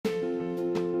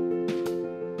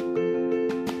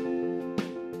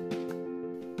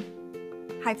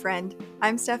Hi, friend.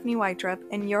 I'm Stephanie Weitrup,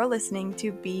 and you're listening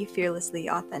to Be Fearlessly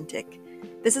Authentic.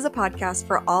 This is a podcast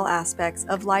for all aspects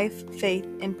of life, faith,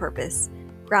 and purpose,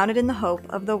 grounded in the hope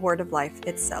of the Word of Life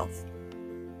itself.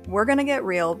 We're going to get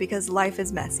real because life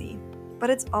is messy, but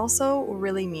it's also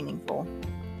really meaningful.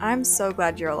 I'm so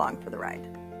glad you're along for the ride.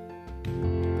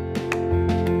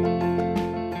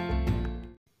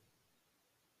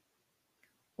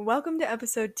 Welcome to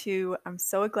episode 2. I'm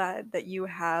so glad that you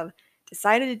have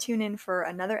decided to tune in for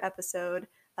another episode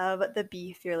of the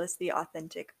Be Fearlessly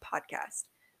Authentic podcast.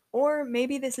 Or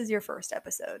maybe this is your first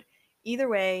episode. Either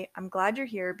way, I'm glad you're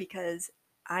here because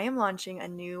I am launching a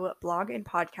new blog and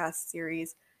podcast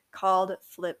series called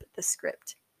Flip the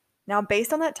Script. Now,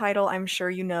 based on that title, I'm sure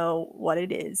you know what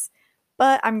it is,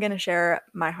 but I'm going to share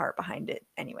my heart behind it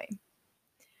anyway.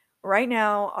 Right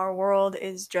now, our world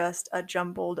is just a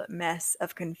jumbled mess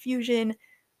of confusion,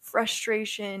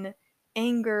 frustration,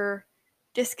 anger,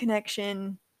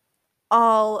 disconnection,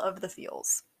 all of the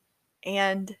feels.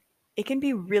 And it can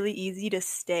be really easy to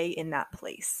stay in that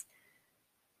place.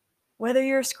 Whether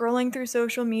you're scrolling through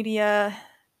social media,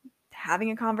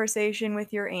 having a conversation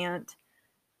with your aunt,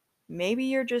 maybe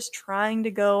you're just trying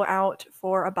to go out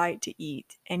for a bite to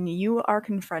eat, and you are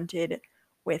confronted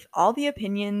with all the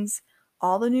opinions,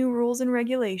 all the new rules and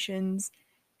regulations,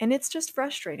 and it's just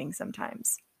frustrating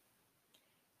sometimes.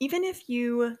 Even if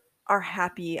you are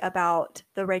happy about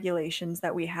the regulations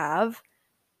that we have,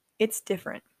 it's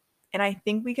different. And I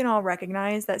think we can all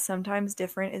recognize that sometimes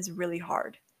different is really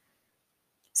hard.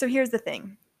 So here's the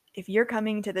thing. If you're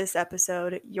coming to this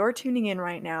episode, you're tuning in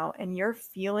right now, and you're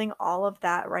feeling all of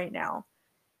that right now,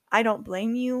 I don't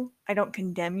blame you. I don't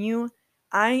condemn you.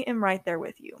 I am right there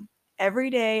with you. Every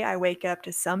day I wake up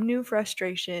to some new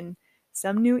frustration,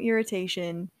 some new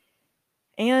irritation,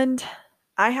 and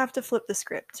I have to flip the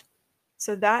script.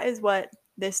 So that is what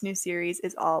this new series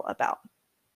is all about.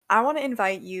 I want to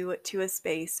invite you to a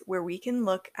space where we can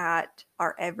look at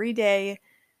our everyday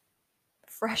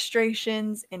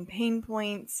frustrations and pain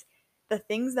points, the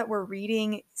things that we're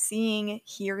reading, seeing,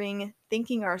 hearing,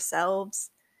 thinking ourselves,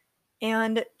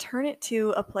 and turn it to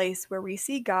a place where we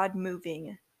see God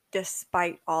moving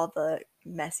despite all the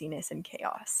messiness and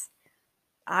chaos.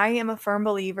 I am a firm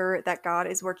believer that God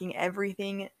is working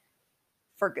everything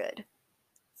for good.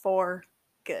 For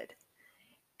good.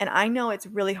 And I know it's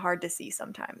really hard to see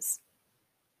sometimes.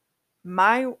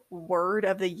 My word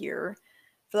of the year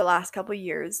for the last couple of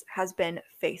years has been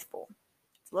faithful.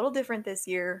 It's a little different this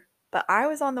year, but I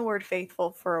was on the word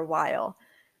faithful for a while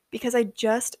because I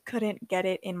just couldn't get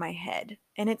it in my head.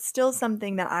 And it's still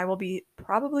something that I will be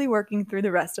probably working through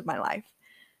the rest of my life.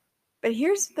 But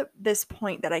here's this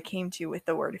point that I came to with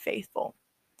the word faithful.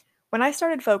 When I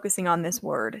started focusing on this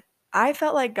word, I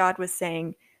felt like God was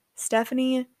saying,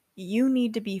 Stephanie, you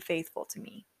need to be faithful to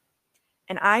me.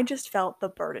 And I just felt the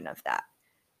burden of that,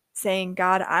 saying,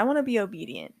 God, I want to be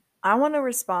obedient. I want to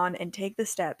respond and take the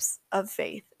steps of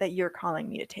faith that you're calling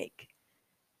me to take.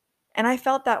 And I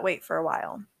felt that weight for a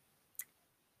while.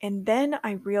 And then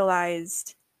I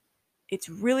realized it's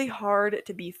really hard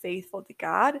to be faithful to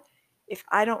God if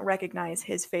I don't recognize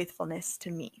his faithfulness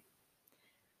to me.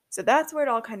 So that's where it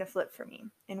all kind of flipped for me.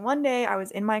 And one day I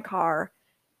was in my car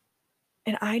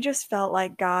and I just felt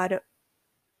like God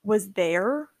was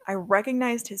there. I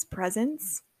recognized his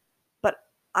presence, but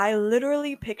I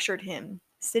literally pictured him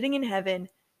sitting in heaven,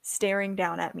 staring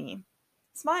down at me,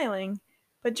 smiling,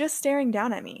 but just staring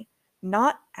down at me,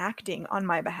 not acting on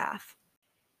my behalf.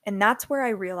 And that's where I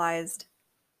realized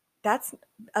that's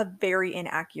a very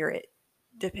inaccurate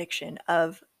depiction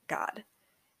of God.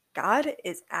 God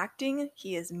is acting,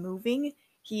 he is moving,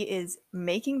 he is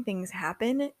making things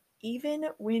happen even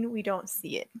when we don't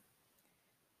see it.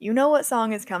 You know what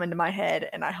song is coming to my head,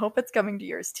 and I hope it's coming to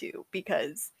yours too,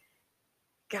 because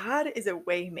God is a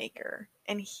way maker,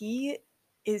 and he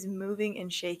is moving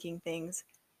and shaking things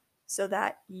so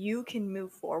that you can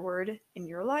move forward in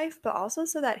your life, but also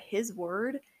so that his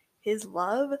word, his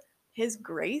love, his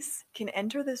grace can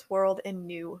enter this world in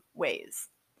new ways.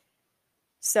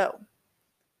 So,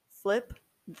 flip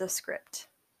the script.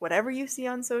 Whatever you see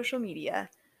on social media,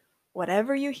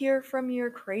 whatever you hear from your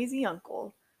crazy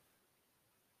uncle,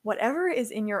 whatever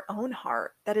is in your own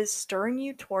heart that is stirring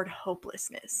you toward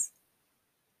hopelessness,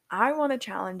 I want to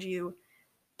challenge you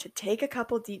to take a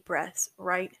couple deep breaths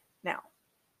right now.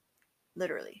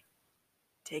 Literally,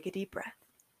 take a deep breath.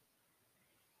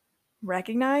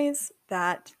 Recognize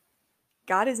that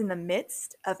God is in the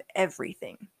midst of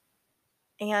everything,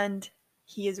 and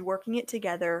he is working it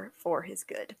together for his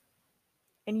good.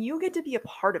 And you get to be a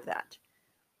part of that.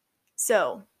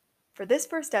 So, for this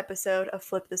first episode of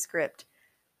Flip the Script,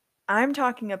 I'm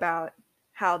talking about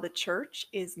how the church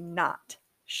is not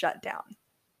shut down.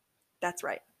 That's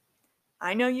right.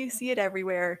 I know you see it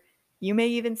everywhere. You may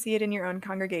even see it in your own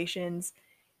congregations.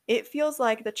 It feels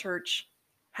like the church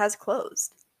has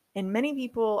closed, and many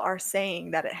people are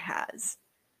saying that it has.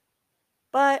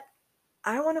 But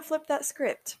I want to flip that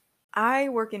script. I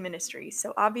work in ministry,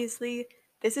 so obviously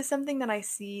this is something that I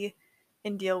see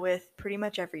and deal with pretty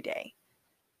much every day.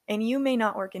 And you may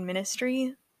not work in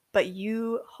ministry, but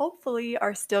you hopefully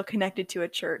are still connected to a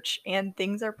church, and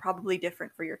things are probably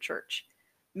different for your church.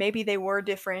 Maybe they were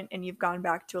different and you've gone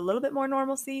back to a little bit more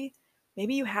normalcy.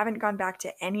 Maybe you haven't gone back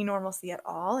to any normalcy at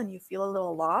all and you feel a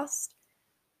little lost.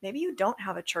 Maybe you don't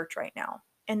have a church right now,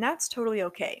 and that's totally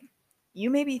okay. You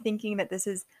may be thinking that this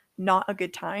is not a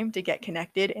good time to get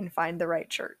connected and find the right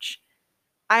church.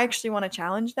 I actually want to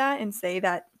challenge that and say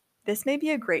that this may be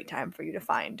a great time for you to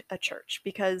find a church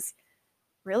because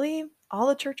really all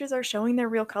the churches are showing their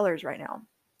real colors right now.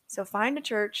 So find a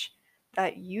church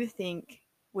that you think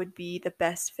would be the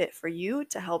best fit for you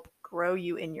to help grow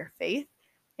you in your faith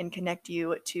and connect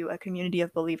you to a community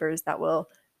of believers that will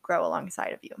grow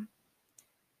alongside of you.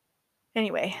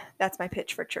 Anyway, that's my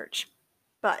pitch for church.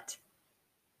 But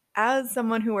as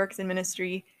someone who works in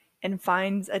ministry and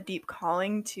finds a deep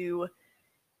calling to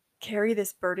carry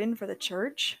this burden for the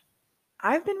church,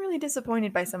 I've been really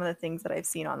disappointed by some of the things that I've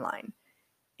seen online.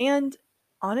 And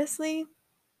honestly,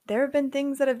 there have been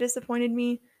things that have disappointed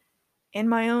me in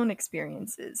my own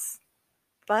experiences.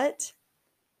 But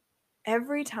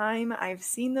every time I've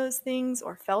seen those things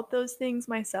or felt those things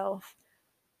myself,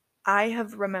 I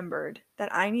have remembered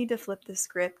that I need to flip the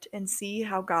script and see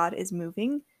how God is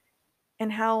moving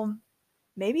and how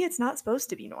maybe it's not supposed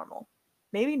to be normal.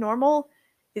 Maybe normal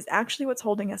is actually what's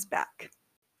holding us back.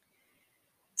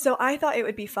 So I thought it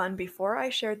would be fun before I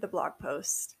shared the blog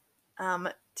post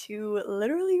to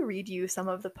literally read you some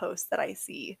of the posts that I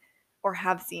see or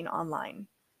have seen online.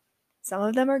 Some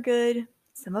of them are good,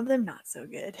 some of them not so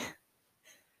good.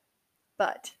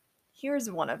 But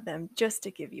here's one of them just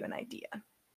to give you an idea.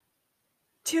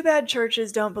 Too bad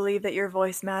churches don't believe that your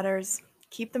voice matters.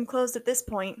 Keep them closed at this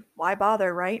point. Why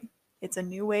bother, right? It's a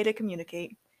new way to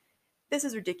communicate. This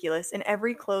is ridiculous, and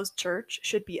every closed church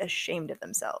should be ashamed of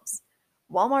themselves.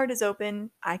 Walmart is open,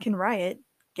 I can riot,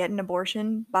 get an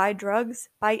abortion, buy drugs,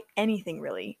 buy anything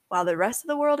really, while the rest of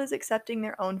the world is accepting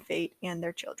their own fate and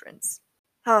their children's.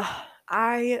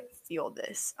 I feel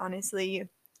this. Honestly,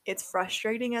 it's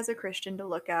frustrating as a Christian to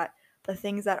look at the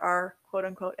things that are quote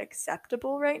unquote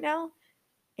acceptable right now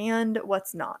and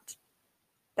what's not.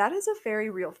 That is a very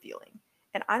real feeling.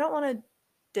 And I don't want to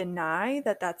deny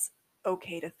that that's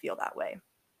okay to feel that way.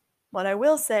 What I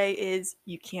will say is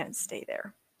you can't stay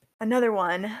there. Another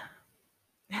one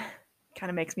kind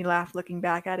of makes me laugh looking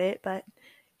back at it, but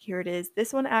here it is.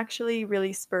 This one actually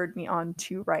really spurred me on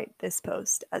to write this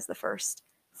post as the first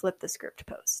flip the script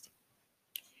post.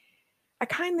 I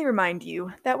kindly remind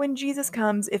you that when Jesus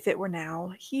comes, if it were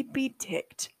now, he'd be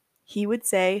ticked. He would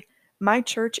say, "My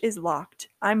church is locked.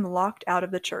 I'm locked out of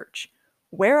the church.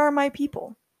 Where are my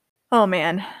people?" Oh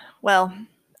man. Well,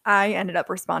 I ended up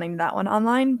responding to that one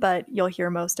online, but you'll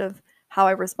hear most of how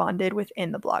I responded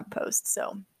within the blog post,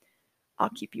 so I'll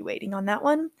keep you waiting on that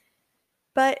one.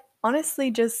 But honestly,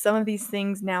 just some of these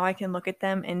things now I can look at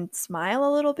them and smile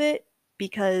a little bit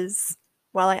because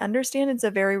while I understand it's a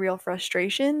very real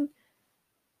frustration,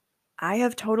 I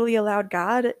have totally allowed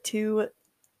God to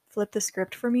flip the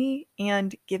script for me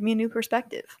and give me a new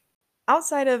perspective.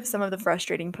 Outside of some of the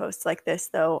frustrating posts like this,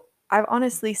 though, I've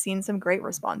honestly seen some great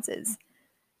responses.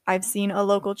 I've seen a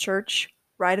local church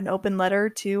write an open letter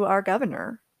to our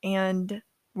governor and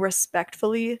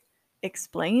respectfully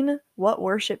explain what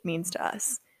worship means to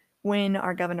us when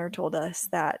our governor told us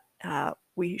that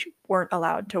we weren't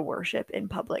allowed to worship in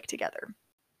public together.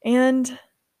 And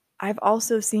I've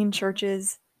also seen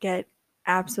churches get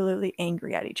absolutely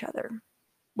angry at each other,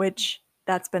 which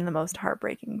that's been the most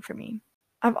heartbreaking for me.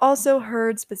 I've also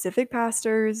heard specific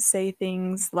pastors say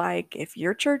things like, if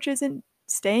your church isn't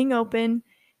staying open,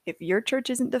 if your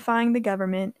church isn't defying the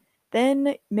government,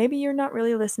 then maybe you're not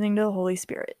really listening to the Holy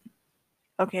Spirit.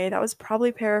 Okay, that was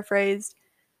probably paraphrased,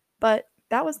 but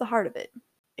that was the heart of it.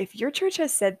 If your church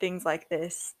has said things like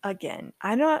this, again,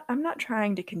 I'm not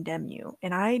trying to condemn you,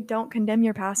 and I don't condemn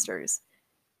your pastors.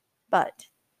 But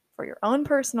for your own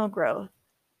personal growth,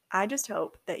 I just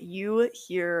hope that you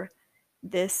hear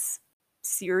this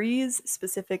series,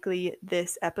 specifically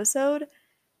this episode,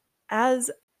 as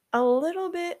a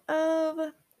little bit of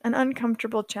an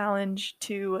uncomfortable challenge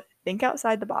to think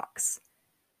outside the box.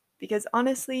 Because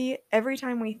honestly, every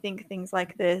time we think things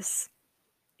like this,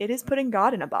 it is putting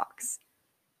God in a box.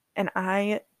 And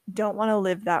I don't want to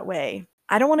live that way.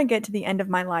 I don't want to get to the end of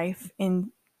my life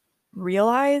and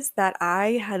realize that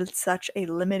I had such a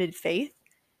limited faith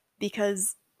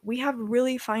because we have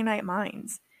really finite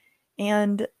minds.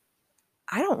 And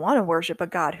I don't want to worship a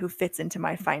God who fits into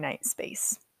my finite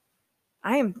space.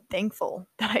 I am thankful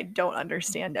that I don't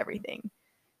understand everything.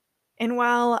 And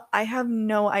while I have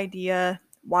no idea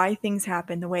why things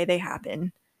happen the way they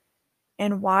happen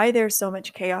and why there's so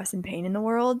much chaos and pain in the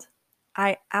world,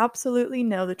 I absolutely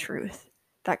know the truth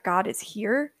that God is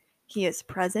here, He is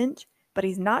present, but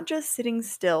He's not just sitting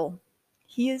still.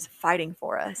 He is fighting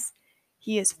for us.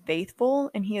 He is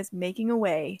faithful and He is making a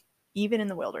way, even in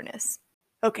the wilderness.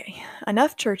 Okay,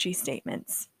 enough churchy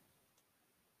statements.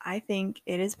 I think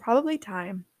it is probably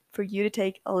time for you to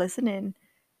take a listen in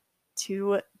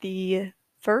to the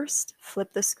first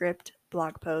Flip the Script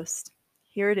blog post.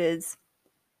 Here it is.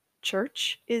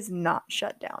 Church is not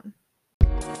shut down.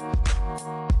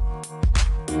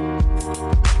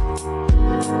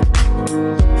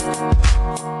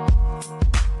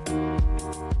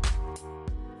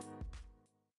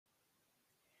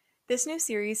 This new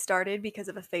series started because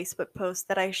of a Facebook post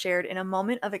that I shared in a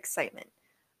moment of excitement.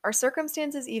 Are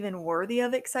circumstances even worthy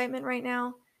of excitement right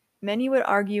now? Many would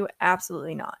argue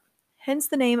absolutely not. Hence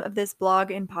the name of this blog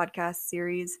and podcast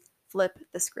series, Flip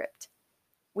the Script.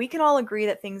 We can all agree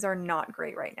that things are not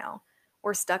great right now.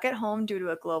 We're stuck at home due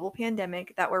to a global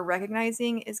pandemic that we're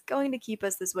recognizing is going to keep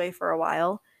us this way for a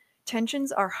while.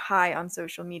 Tensions are high on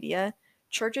social media.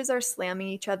 Churches are slamming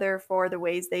each other for the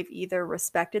ways they've either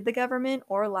respected the government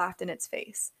or laughed in its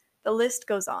face. The list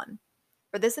goes on.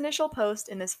 For this initial post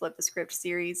in this Flip the Script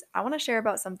series, I want to share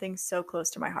about something so close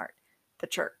to my heart, the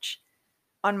church.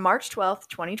 On March 12th,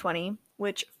 2020,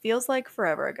 which feels like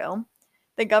forever ago,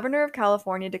 the governor of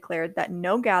California declared that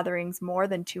no gatherings more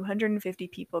than 250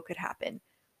 people could happen,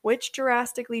 which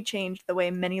drastically changed the way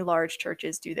many large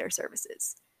churches do their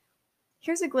services.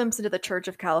 Here's a glimpse into the Church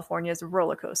of California's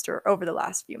roller coaster over the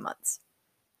last few months.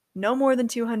 No more than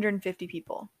 250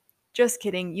 people. Just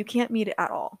kidding, you can't meet at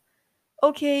all.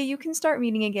 Okay, you can start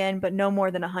meeting again, but no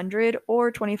more than 100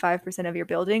 or 25% of your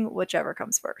building, whichever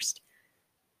comes first.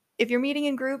 If you're meeting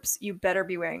in groups, you better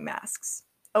be wearing masks.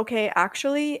 Okay,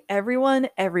 actually, everyone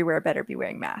everywhere better be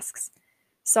wearing masks.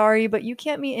 Sorry, but you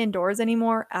can't meet indoors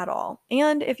anymore at all.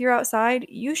 And if you're outside,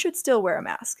 you should still wear a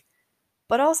mask.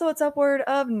 But also, it's upward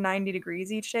of 90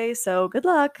 degrees each day, so good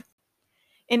luck.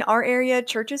 In our area,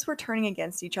 churches were turning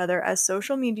against each other as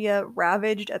social media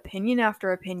ravaged opinion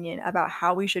after opinion about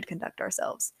how we should conduct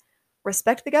ourselves.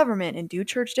 Respect the government and do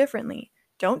church differently.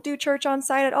 Don't do church on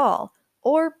site at all.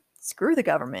 Or screw the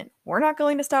government. We're not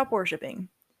going to stop worshiping.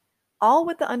 All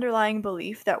with the underlying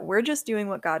belief that we're just doing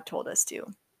what God told us to.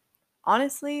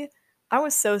 Honestly, I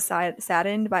was so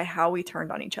saddened by how we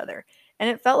turned on each other, and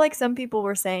it felt like some people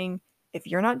were saying, if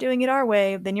you're not doing it our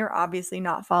way, then you're obviously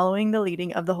not following the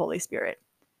leading of the Holy Spirit.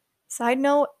 Side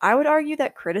note, I would argue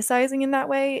that criticizing in that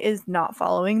way is not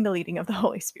following the leading of the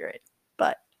Holy Spirit,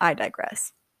 but I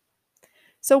digress.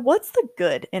 So, what's the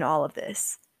good in all of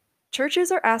this?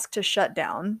 Churches are asked to shut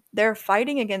down, they're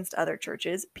fighting against other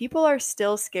churches, people are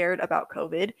still scared about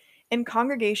COVID, and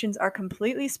congregations are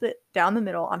completely split down the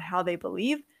middle on how they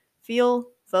believe, feel,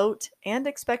 vote, and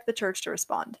expect the church to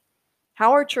respond.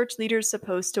 How are church leaders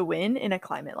supposed to win in a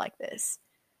climate like this?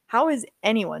 How is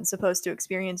anyone supposed to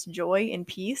experience joy and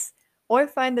peace or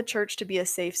find the church to be a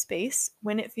safe space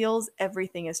when it feels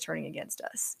everything is turning against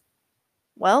us?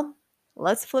 Well,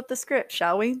 let's flip the script,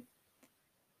 shall we?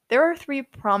 There are three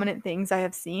prominent things I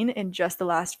have seen in just the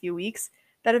last few weeks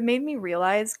that have made me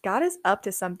realize God is up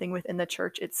to something within the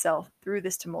church itself through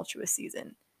this tumultuous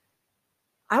season.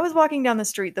 I was walking down the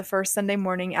street the first Sunday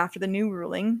morning after the new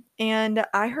ruling, and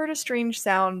I heard a strange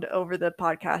sound over the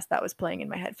podcast that was playing in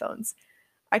my headphones.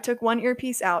 I took one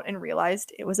earpiece out and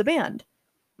realized it was a band.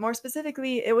 More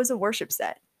specifically, it was a worship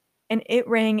set, and it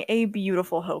rang a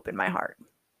beautiful hope in my heart.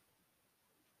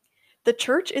 The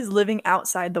church is living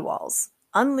outside the walls,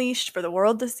 unleashed for the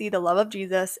world to see the love of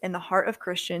Jesus in the heart of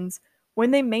Christians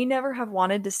when they may never have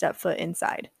wanted to step foot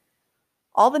inside.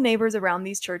 All the neighbors around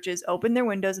these churches open their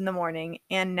windows in the morning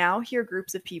and now hear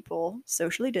groups of people,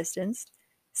 socially distanced,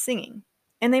 singing.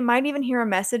 And they might even hear a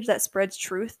message that spreads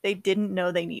truth they didn't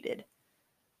know they needed.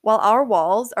 While our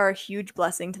walls are a huge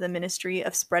blessing to the ministry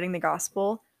of spreading the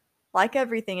gospel, like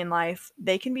everything in life,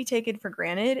 they can be taken for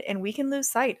granted and we can lose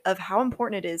sight of how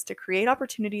important it is to create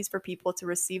opportunities for people to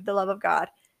receive the love of God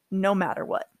no matter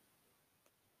what.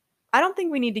 I don't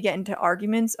think we need to get into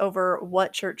arguments over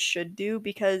what church should do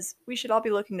because we should all be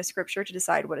looking to scripture to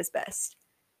decide what is best.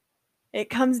 It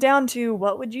comes down to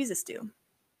what would Jesus do?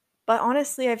 But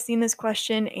honestly, I've seen this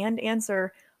question and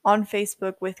answer on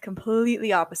Facebook with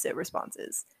completely opposite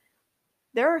responses.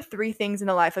 There are 3 things in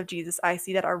the life of Jesus I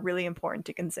see that are really important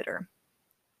to consider.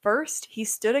 First, he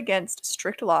stood against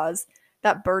strict laws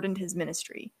that burdened his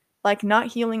ministry, like not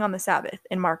healing on the Sabbath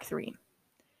in Mark 3.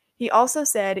 He also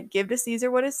said, "Give to Caesar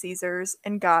what is Caesar's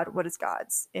and God what is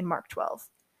God's" in Mark 12.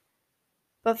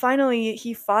 But finally,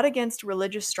 he fought against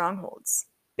religious strongholds.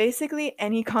 Basically,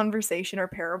 any conversation or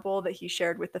parable that he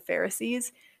shared with the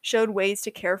Pharisees showed ways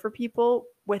to care for people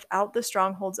without the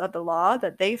strongholds of the law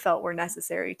that they felt were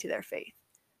necessary to their faith.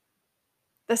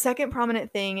 The second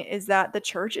prominent thing is that the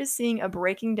church is seeing a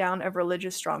breaking down of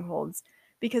religious strongholds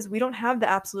because we don't have the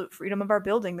absolute freedom of our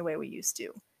building the way we used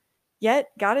to.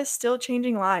 Yet, God is still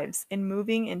changing lives and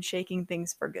moving and shaking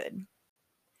things for good.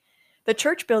 The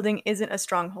church building isn't a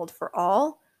stronghold for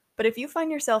all, but if you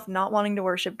find yourself not wanting to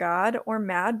worship God or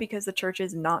mad because the church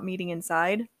is not meeting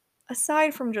inside,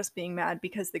 aside from just being mad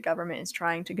because the government is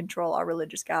trying to control our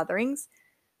religious gatherings,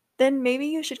 then maybe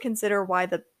you should consider why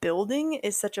the building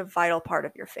is such a vital part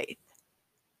of your faith.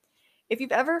 If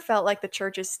you've ever felt like the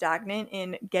church is stagnant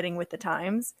in getting with the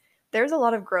times, there's a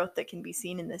lot of growth that can be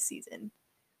seen in this season.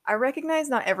 I recognize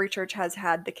not every church has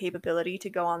had the capability to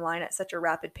go online at such a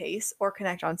rapid pace or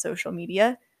connect on social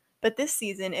media, but this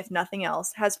season, if nothing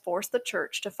else, has forced the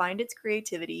church to find its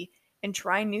creativity and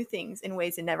try new things in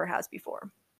ways it never has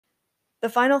before. The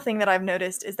final thing that I've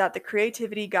noticed is that the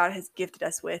creativity God has gifted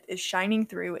us with is shining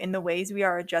through in the ways we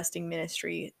are adjusting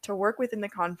ministry to work within the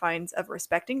confines of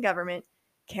respecting government,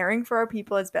 caring for our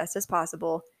people as best as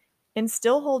possible, and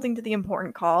still holding to the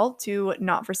important call to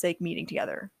not forsake meeting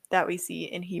together that we see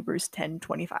in Hebrews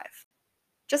 10:25.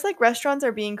 Just like restaurants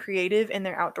are being creative in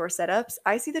their outdoor setups,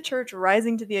 I see the church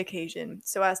rising to the occasion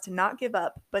so as to not give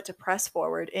up, but to press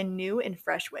forward in new and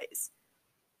fresh ways.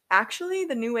 Actually,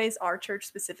 the new ways our church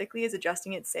specifically is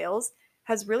adjusting its sales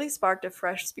has really sparked a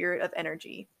fresh spirit of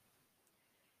energy.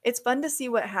 It's fun to see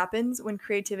what happens when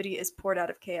creativity is poured out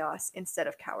of chaos instead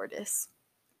of cowardice.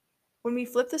 When we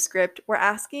flip the script, we're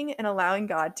asking and allowing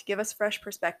God to give us fresh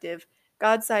perspective,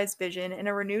 God sized vision, and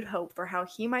a renewed hope for how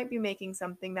He might be making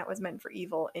something that was meant for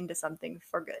evil into something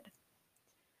for good.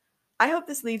 I hope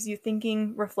this leaves you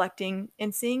thinking, reflecting,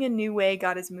 and seeing a new way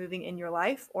God is moving in your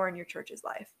life or in your church's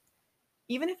life.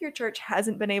 Even if your church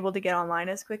hasn't been able to get online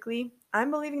as quickly,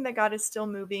 I'm believing that God is still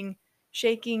moving,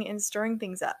 shaking, and stirring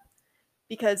things up.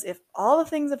 Because if all the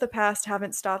things of the past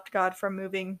haven't stopped God from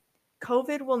moving,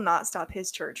 COVID will not stop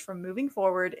His church from moving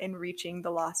forward and reaching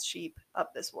the lost sheep of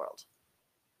this world.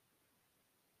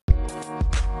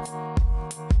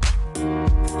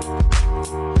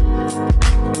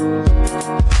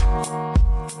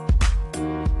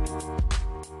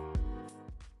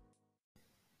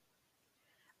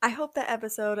 I hope that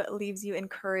episode leaves you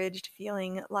encouraged,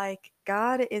 feeling like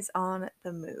God is on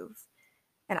the move.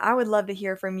 And I would love to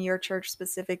hear from your church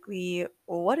specifically.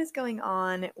 What is going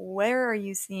on? Where are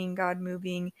you seeing God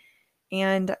moving?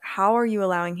 And how are you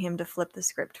allowing Him to flip the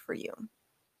script for you?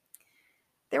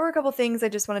 There were a couple things I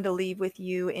just wanted to leave with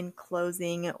you in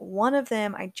closing. One of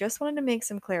them, I just wanted to make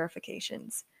some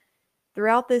clarifications.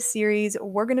 Throughout this series,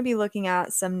 we're going to be looking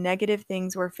at some negative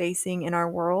things we're facing in our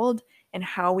world and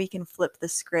how we can flip the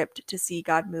script to see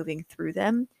God moving through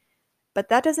them. But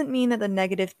that doesn't mean that the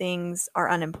negative things are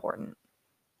unimportant.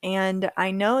 And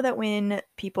I know that when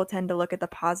people tend to look at the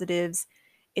positives,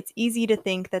 it's easy to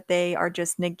think that they are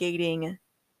just negating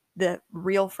the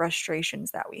real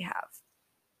frustrations that we have.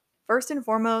 First and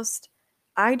foremost,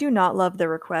 I do not love the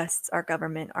requests our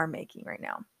government are making right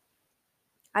now.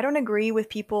 I don't agree with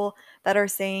people that are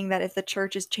saying that if the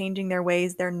church is changing their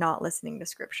ways, they're not listening to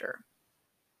scripture.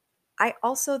 I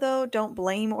also, though, don't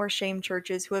blame or shame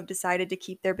churches who have decided to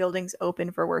keep their buildings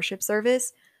open for worship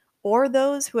service or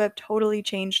those who have totally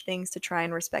changed things to try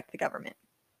and respect the government.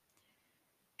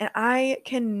 And I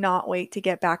cannot wait to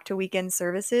get back to weekend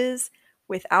services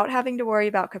without having to worry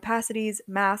about capacities,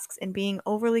 masks, and being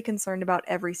overly concerned about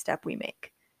every step we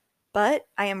make. But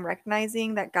I am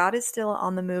recognizing that God is still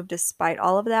on the move despite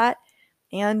all of that,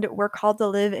 and we're called to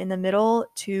live in the middle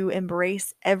to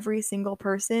embrace every single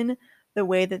person the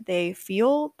way that they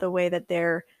feel, the way that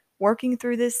they're working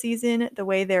through this season, the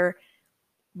way they're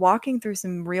walking through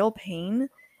some real pain,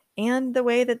 and the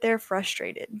way that they're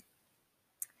frustrated.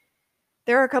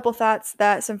 There are a couple thoughts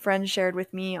that some friends shared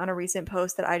with me on a recent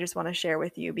post that I just want to share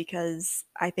with you because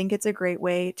I think it's a great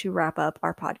way to wrap up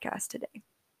our podcast today.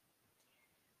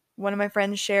 One of my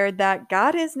friends shared that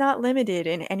God is not limited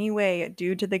in any way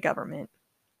due to the government.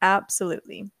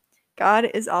 Absolutely. God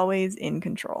is always in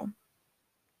control.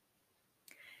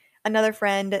 Another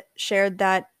friend shared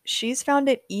that she's found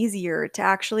it easier to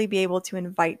actually be able to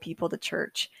invite people to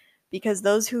church because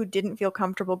those who didn't feel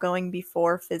comfortable going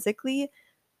before physically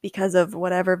because of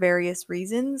whatever various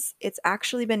reasons, it's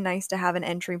actually been nice to have an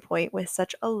entry point with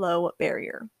such a low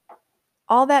barrier.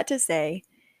 All that to say,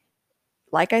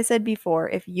 like I said before,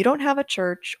 if you don't have a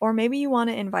church or maybe you want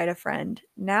to invite a friend,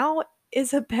 now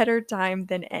is a better time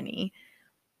than any.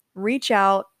 Reach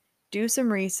out, do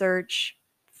some research.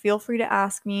 Feel free to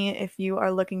ask me if you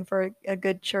are looking for a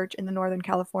good church in the Northern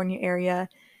California area,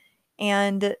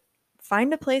 and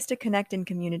find a place to connect in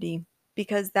community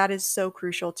because that is so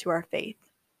crucial to our faith.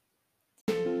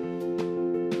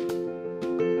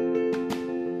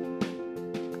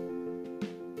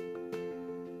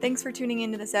 Thanks for tuning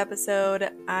into this episode.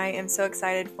 I am so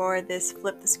excited for this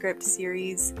Flip the Script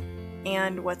series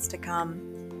and what's to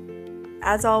come.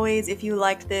 As always, if you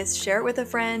liked this, share it with a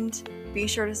friend. Be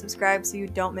sure to subscribe so you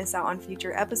don't miss out on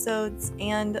future episodes,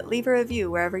 and leave a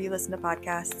review wherever you listen to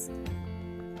podcasts.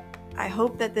 I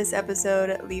hope that this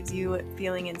episode leaves you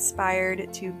feeling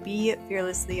inspired to be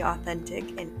fearlessly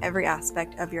authentic in every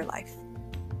aspect of your life.